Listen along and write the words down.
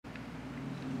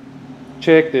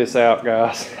Check this out,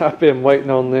 guys. I've been waiting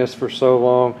on this for so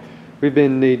long. We've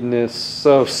been needing this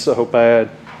so bad.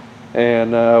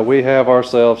 And we have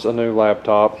ourselves a new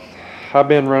laptop. I've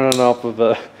been running off of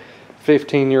a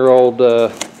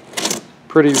 15-year-old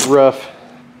pretty rough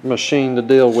machine to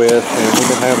deal with, and we've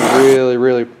been having a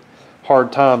really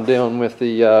hard time dealing with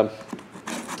the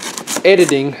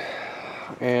editing.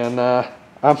 And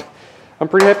I'm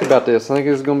pretty happy about this. I think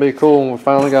it's going to be cool, and we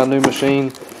finally got a new machine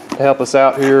to help us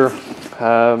out here.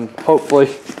 Hopefully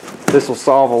this will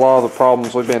solve a lot of the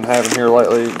problems we've been having here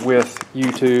lately with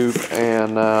YouTube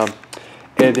and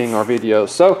editing our videos.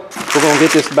 So we're going to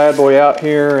get this bad boy out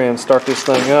here and start this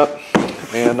thing up,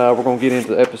 and we're going to get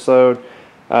into the episode.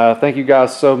 Thank you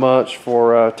guys so much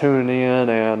for tuning in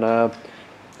and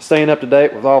staying up to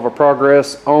date with all of our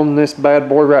progress on this bad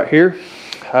boy right here.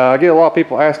 I get a lot of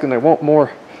people asking, they want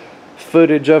more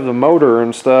footage of the motor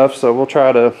and stuff, so we'll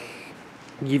try to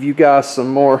give you guys some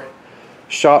more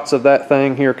shots of that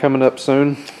thing here coming up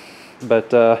soon. But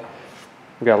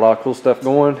we got a lot of cool stuff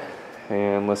going,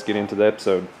 and let's get into the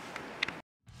episode.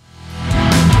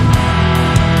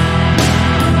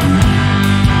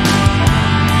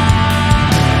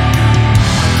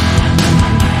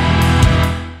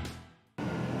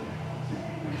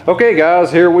 Okay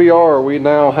guys, here we are. We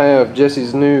now have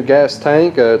Jesse's new gas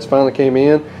tank. It's finally came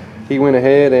in. He went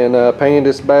ahead and painted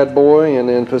this bad boy and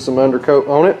then put some undercoat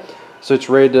on it, so it's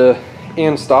ready to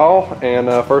install. And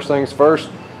first things first,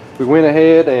 we went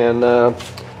ahead and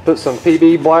put some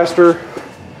PB blaster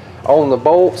on the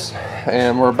bolts,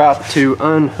 and we're about to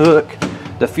unhook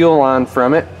the fuel line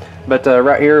from it. But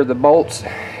right here are the bolts,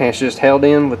 and it's just held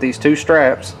in with these two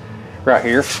straps right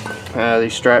here,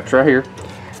 these straps right here.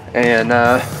 And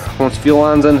once the fuel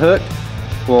line's unhooked,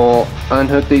 we'll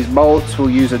unhook these bolts. We'll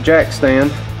use a jack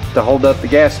stand to hold up the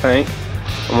gas tank,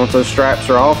 and once those straps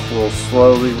are off, we'll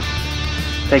slowly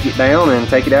take it down and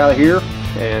take it out of here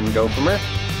and go from there.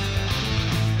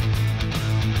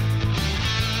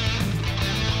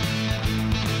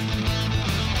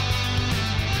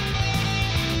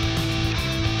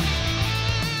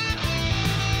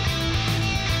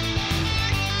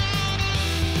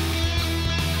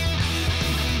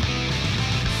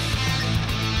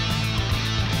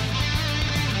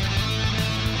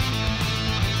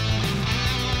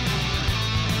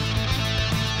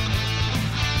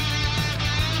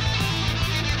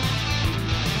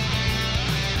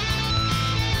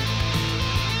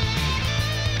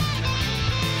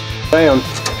 Damn,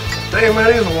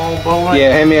 that is a long bolt.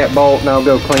 Yeah, hand me that bolt and I'll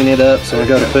go clean it up, so we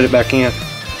got to put it back in.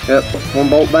 Yep, one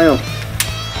bolt down.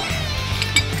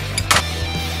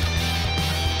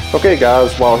 Okay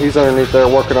guys, while he's underneath there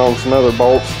working on some other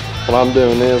bolts, what I'm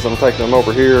doing is I'm taking them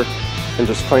over here and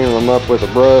just cleaning them up with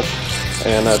a brush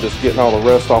and just getting all the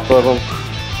rust off of them.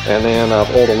 And then I've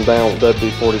oiled them down with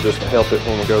WD-40 just to help it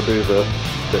when we go do the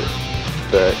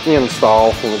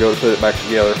install, when we go to put it back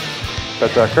together.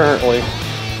 But currently,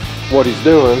 what he's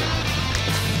doing,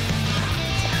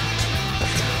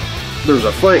 there's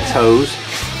a flex hose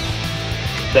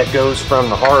that goes from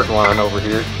the hard line over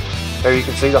here. There you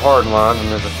can see the hard line, and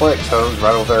there's a flex hose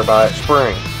right over there by that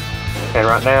spring. And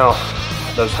right now,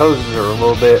 those hoses are a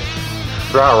little bit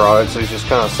dry rotted, so he's just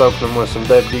kind of soaking them with some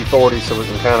WD-40 so we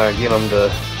can kind of get them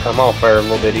to come off there a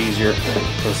little bit easier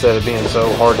instead of being so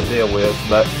hard to deal with.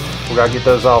 But we gotta get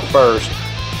those off first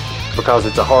because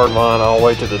it's a hard line all the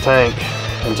way to the tank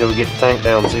until we get the tank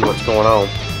down and see what's going on.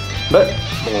 But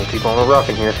we're gonna keep on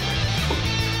rocking here.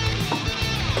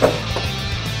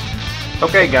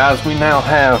 Okay guys, we now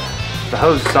have the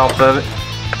hoses off of it.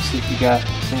 Let's see if you guys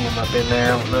can see them up in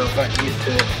there. I don't know if I can get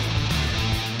to it.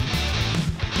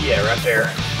 Yeah, right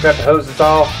there. Got the hoses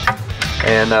off,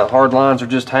 and hard lines are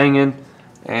just hanging,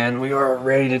 and we are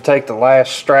ready to take the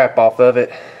last strap off of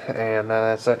it, and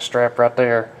that's that strap right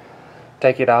there.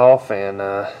 Take it off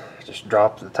and just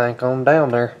drop the tank on down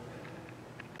there.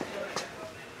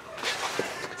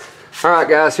 Alright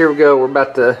guys, here we go. We're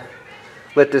about to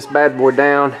let this bad boy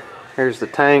down. Here's the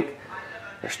tank.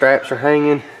 The straps are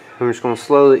hanging. We're just going to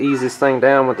slowly ease this thing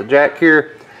down with the jack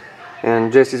here,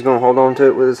 and Jesse's going to hold on to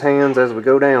it with his hands as we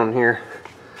go down here.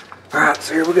 Alright,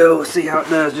 so here we go. Let's see how it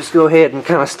does. Just go ahead and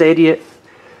kind of steady it,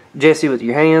 Jesse, with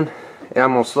your hand, and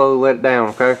I'm going to slowly let it down,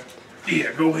 okay?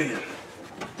 Yeah, go ahead.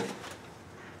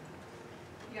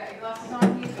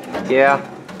 Yeah.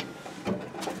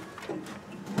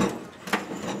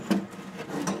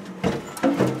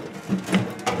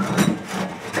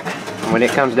 When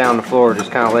it comes down the floor,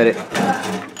 just kind of let it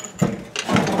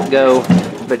go,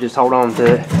 but just hold on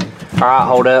to it. Alright,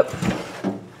 hold up.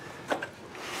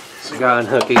 So go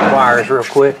unhook these wires real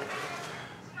quick.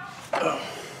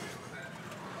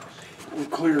 We'll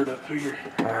clear it up here.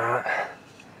 Alright.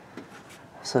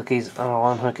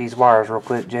 I'll unhook these wires real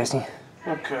quick, Jesse.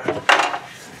 Okay.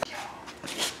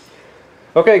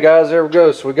 Okay, guys, there we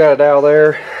go. So we got it out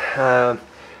there.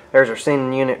 There's our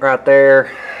sending unit right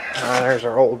there. There's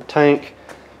our old tank.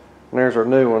 And there's our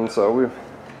new one. So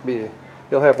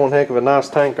you'll have one heck of a nice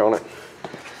tank on it.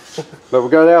 But we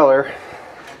got it out there.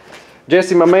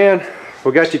 Jesse, my man,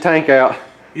 we got your tank out.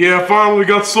 Yeah, finally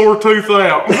got the sore tooth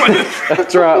out.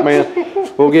 That's right,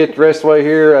 man. We'll get the rest of the way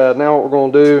here. Now what we're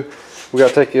going to do, we got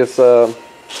to take this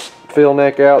fill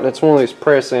neck out. And it's one of these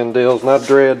press-in deals. And I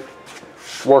dread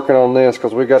working on this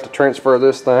because we got to transfer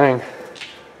this thing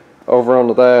over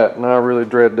onto that. And I really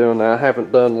dread doing that. I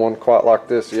haven't done one quite like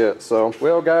this yet. So,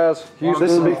 well, guys,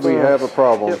 Houston, we have a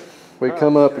problem. Yep. We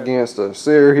come up against a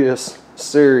serious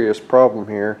problem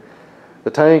here. The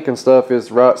tank and stuff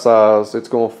is right size. It's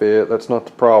going to fit. That's not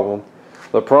the problem.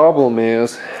 The problem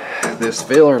is this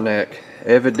filler neck.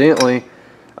 Evidently,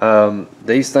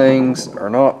 these things are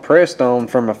not pressed on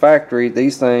from a factory.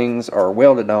 These things are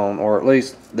welded on, or at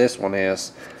least this one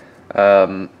is.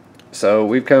 So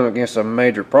we've come against a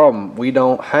major problem. We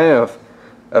don't have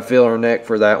a filler neck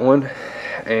for that one,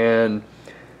 and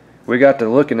we got to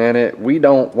looking at it. We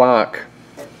don't like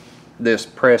this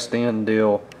pressed in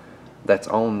deal that's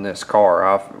on this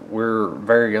car. We're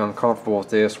very uncomfortable with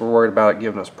this. We're worried about it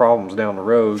giving us problems down the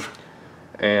road.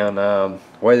 And the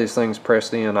way these things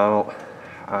pressed in, we're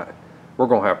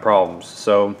gonna have problems.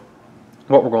 So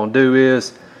what we're gonna do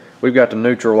is we've got to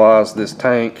neutralize this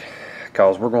tank,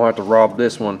 because we're gonna have to rob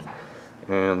this one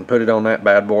and put it on that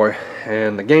bad boy.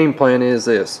 And the game plan is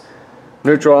this: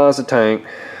 neutralize the tank,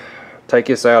 take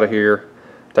this out of here,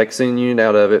 take the sending unit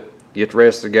out of it, get the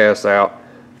rest of the gas out,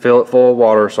 fill it full of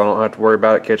water so I don't have to worry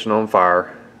about it catching on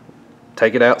fire,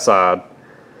 take it outside.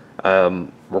 We're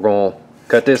gonna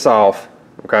cut this off,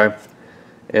 okay,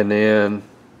 and then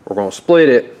we're gonna split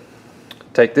it,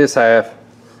 take this half,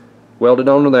 weld it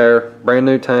onto there, brand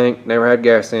new tank, never had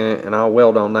gas in it, and I'll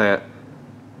weld on that.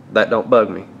 That don't bug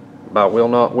me. But I will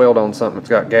not weld on something that's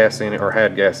got gas in it or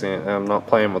had gas in it. I'm not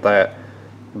playing with that.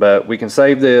 But we can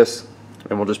save this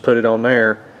and we'll just put it on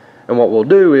there. And what we'll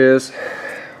do is,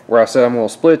 where I said I'm gonna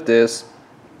split this,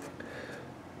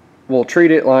 we'll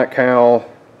treat it like how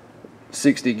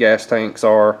 60 gas tanks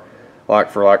are,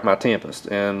 for my Tempest.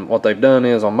 And what they've done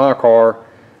is, on my car,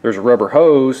 there's a rubber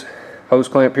hose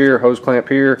clamp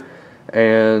here,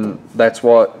 and that's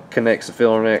what connects the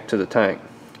filler neck to the tank.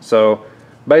 So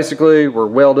basically, we're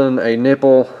welding a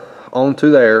nipple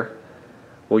onto there.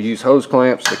 We'll use hose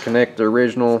clamps to connect the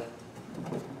original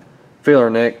filler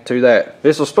neck to that.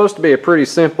 This was supposed to be a pretty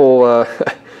simple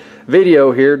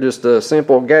video here, just a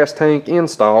simple gas tank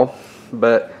install,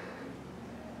 but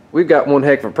we've got one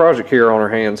heck of a project here on our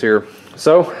hands here.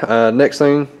 So next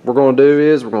thing we're going to do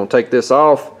is we're going to take this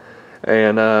off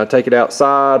and take it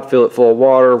outside, fill it full of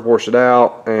water, wash it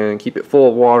out, and keep it full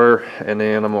of water. And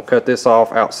then I'm going to cut this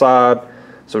off outside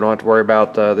so we don't have to worry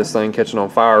about this thing catching on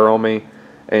fire on me.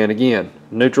 And again,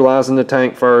 neutralizing the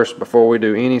tank first before we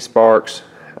do any sparks,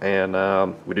 and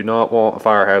we do not want a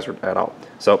fire hazard at all.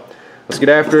 So let's get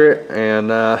after it, and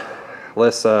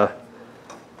let's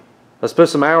put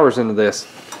some hours into this.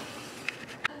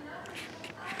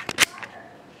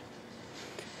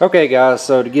 Okay guys,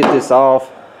 so to get this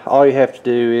off, all you have to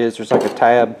do is, there's like a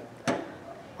tab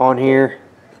on here,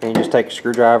 and you just take a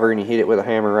screwdriver and you hit it with a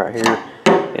hammer right here,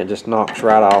 and it just knocks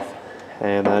right off.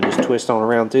 And just twist on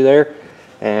around through there,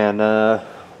 and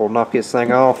we'll knock this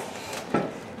thing off,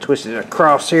 twist it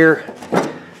across here,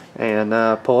 and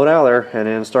pull it out of there, and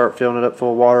then start filling it up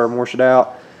full of water and wash it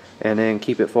out, and then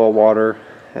keep it full of water,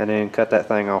 and then cut that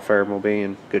thing off there, and we'll be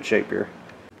in good shape here.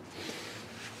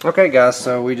 Okay guys,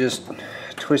 so we just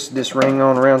twisted this ring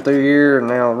on around through here, and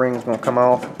now the ring's gonna come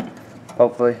off,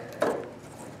 hopefully.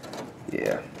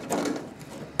 Yeah.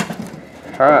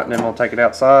 Alright, and then we'll take it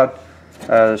outside.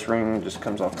 This ring just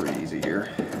comes off pretty easy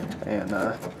here, and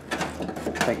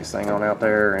take this thing on out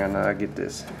there and get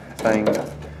this thing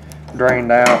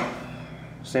drained out,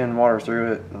 send water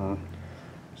through it, and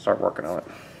start working on it.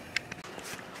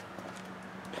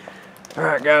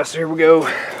 Alright guys, here we go.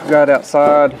 We got it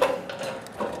outside.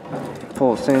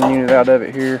 Pull the sending unit out of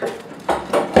it here.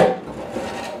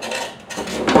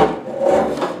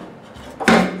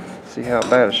 See how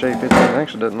bad a shape it's in. It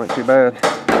actually doesn't look too bad.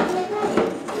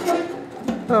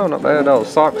 Oh, not bad at all. The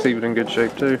sock's even in good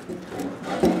shape too.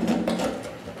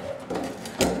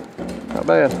 Not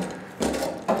bad.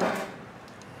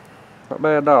 Not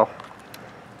bad at all.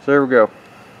 So there we go.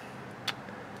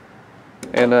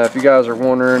 And if you guys are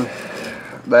wondering,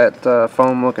 that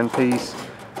foam looking piece,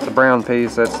 the brown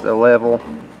piece, that's the level.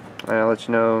 I'll let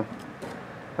you know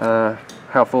how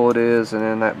how full it is, and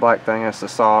then that black thing, that's the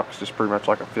socks, just pretty much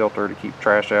like a filter to keep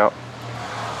trash out.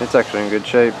 It's actually in good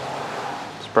shape,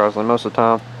 surprisingly. Most of the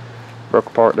time broke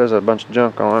apart, there's a bunch of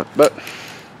junk on it, but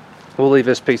we'll leave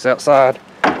this piece outside.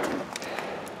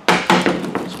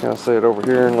 Just gonna set it over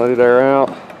here and let it air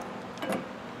out.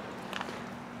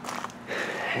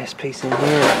 This piece in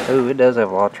here, oh, it does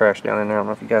have a lot of trash down in there. I don't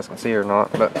know if you guys can see it or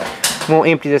not, but we'll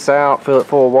empty this out, fill it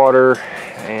full of water,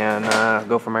 and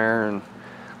go from there and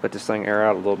let this thing air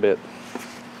out a little bit.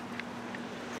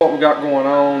 What we got going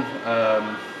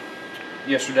on,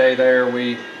 yesterday there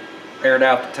we aired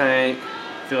out the tank,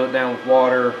 filled it down with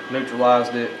water,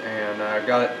 neutralized it, and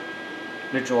got it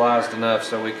neutralized enough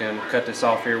so we can cut this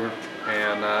off here.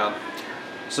 And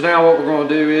so now what we're going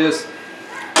to do is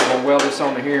we're going to weld this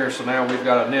onto here, so now we've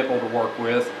got a nipple to work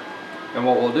with. And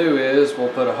what we'll do is we'll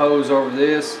put a hose over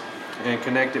this and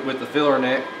connect it with the filler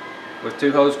neck with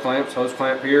 2 hose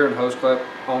clamp here and hose clamp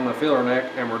on the filler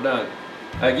neck, and we're done.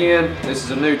 Again, this is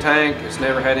a new tank. It's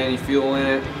never had any fuel in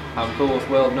it. I'm cool with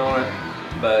welding on it,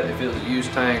 but if it was a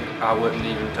used tank, I wouldn't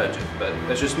even touch it. But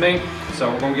that's just me,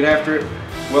 so we're gonna get after it,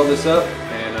 weld this up,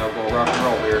 and we'll rock and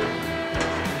roll here.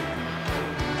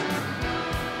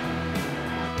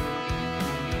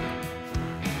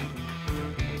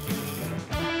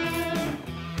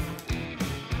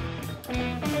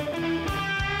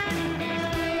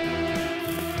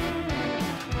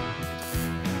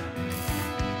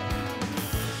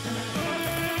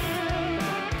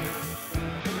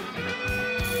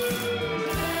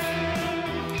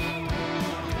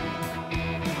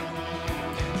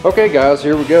 Okay guys,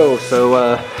 here we go. So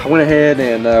I went ahead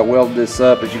and welded this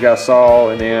up as you guys saw,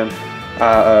 and then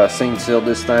I seam sealed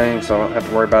this thing so I don't have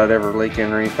to worry about it ever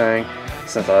leaking or anything,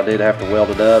 since I did have to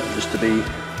weld it up just to be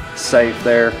safe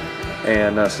there.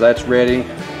 And so that's ready,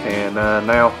 and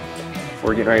now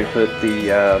we're getting ready to put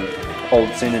the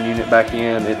old sending unit back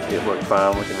in. It looked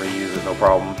fine, we can reuse it, no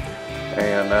problem.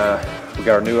 And we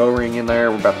got our new O-ring in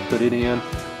there, we're about to put it in.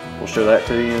 We'll show that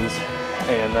to you,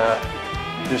 and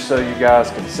just so you guys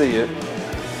can see it.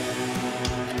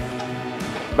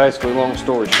 Basically, long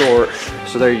story short,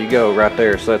 so there you go right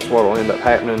there. So that's what will end up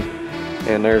happening.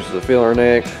 And there's the filler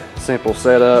neck, simple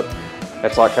setup.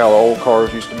 That's like how the old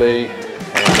cars used to be,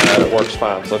 and it works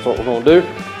fine. So that's what we're gonna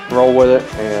do, roll with it,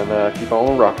 and keep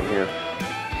on rocking here.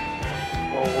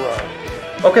 All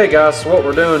right. Okay guys, so what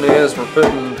we're doing is we're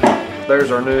putting,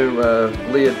 there's our new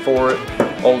lid for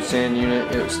it, old sand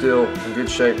unit. It's still in good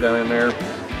shape down in there.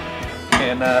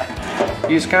 And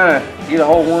you just kind of get a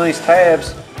hold of one of these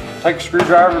tabs, take a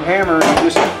screwdriver and hammer, and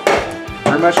you just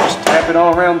pretty much just tap it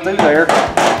all around through there,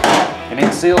 and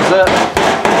it seals up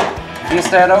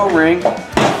against that O-ring.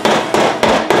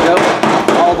 Go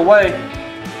all the way,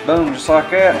 boom, just like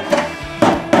that.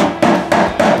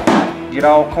 Get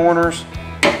all corners,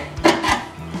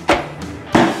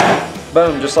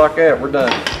 boom, just like that. We're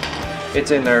done.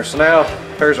 It's in there. So now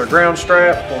there's our ground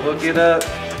strap. We'll hook it up.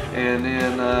 And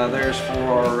then there's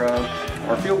for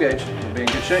our fuel gauge. It'll be in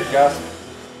good shape, guys.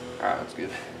 All right, that's good.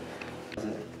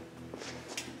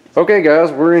 Okay,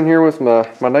 guys, we're in here with my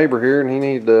neighbor here, and he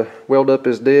needed to weld up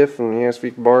his diff, and he asked if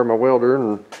he could borrow my welder,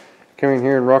 and come in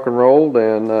here and rock and rolled.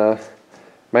 And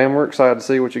man, we're excited to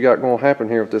see what you got going to happen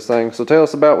here with this thing. So tell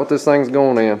us about what this thing's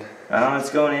going in. It's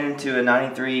going into a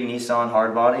 93 Nissan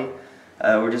hardbody.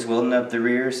 We're just welding up the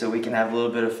rear so we can have a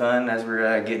little bit of fun as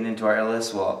we're getting into our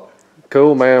LS swap.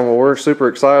 Cool, man. Well, we're super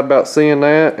excited about seeing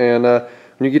that, and when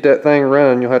you get that thing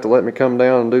running, you'll have to let me come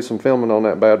down and do some filming on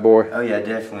that bad boy. Oh yeah,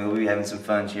 definitely. We'll be having some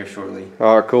fun here shortly.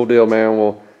 All right, cool deal, man.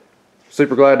 Well,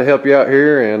 super glad to help you out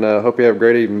here, and hope you have a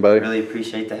great evening, buddy. Really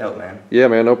appreciate the help, man. Yeah,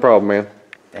 man, no problem, man.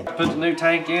 Thank you. Put the new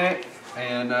tank in it,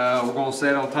 and we're going to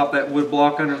set it on top of that wood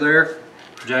block under there,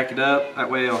 jack it up. That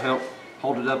way it'll help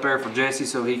hold it up there for Jesse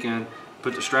so he can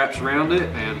put the straps around it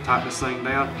and tighten this thing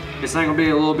down. This thing will be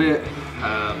a little bit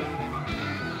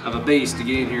of a beast to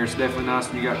get in here. It's definitely nice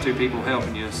when you got 2 people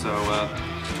helping you, so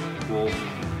we'll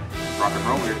rock and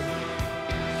roll here.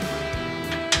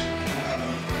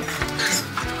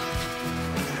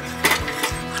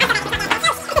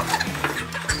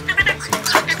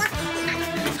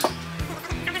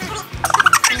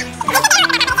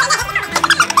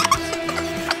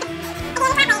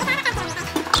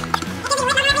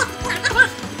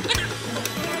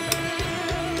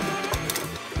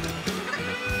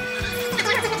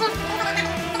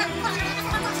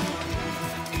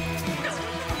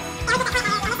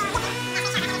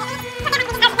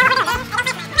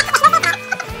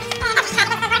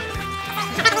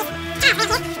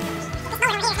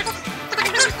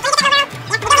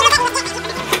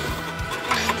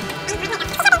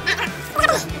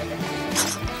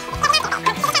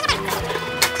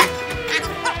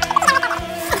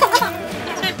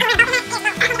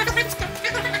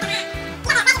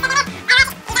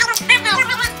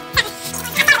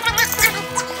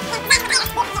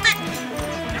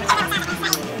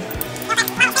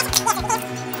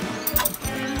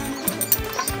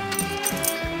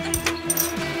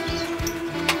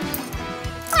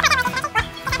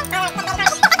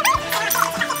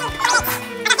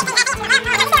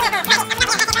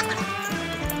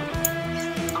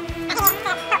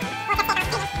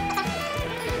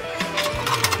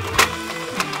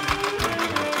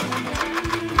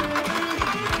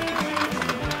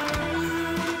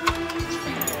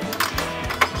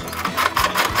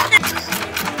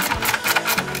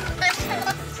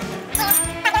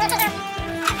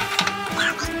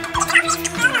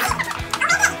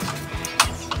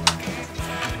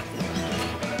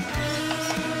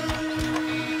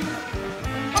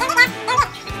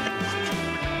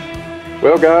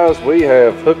 Well guys, we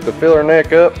have hooked the filler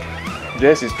neck up.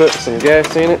 Jesse's put some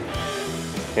gas in it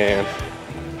and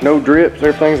no drips,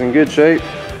 everything's in good shape.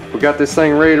 We got this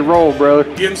thing ready to roll, brother.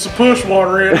 Getting some push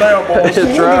water in now, boys.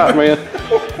 That's right,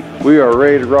 man. We are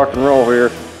ready to rock and roll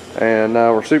here, and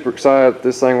we're super excited that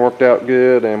this thing worked out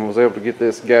good and was able to get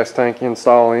this gas tank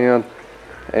install in.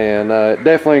 And it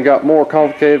definitely got more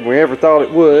complicated than we ever thought it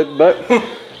would, but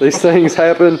these things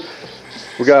happen.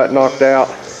 We got it knocked out.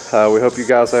 We hope you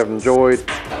guys have enjoyed,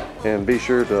 and be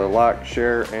sure to like,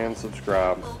 share, and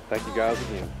subscribe. Thank you guys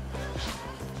again.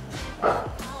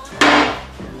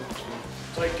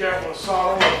 Take that one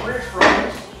solid on the french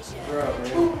fries. That's right,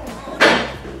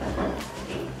 man.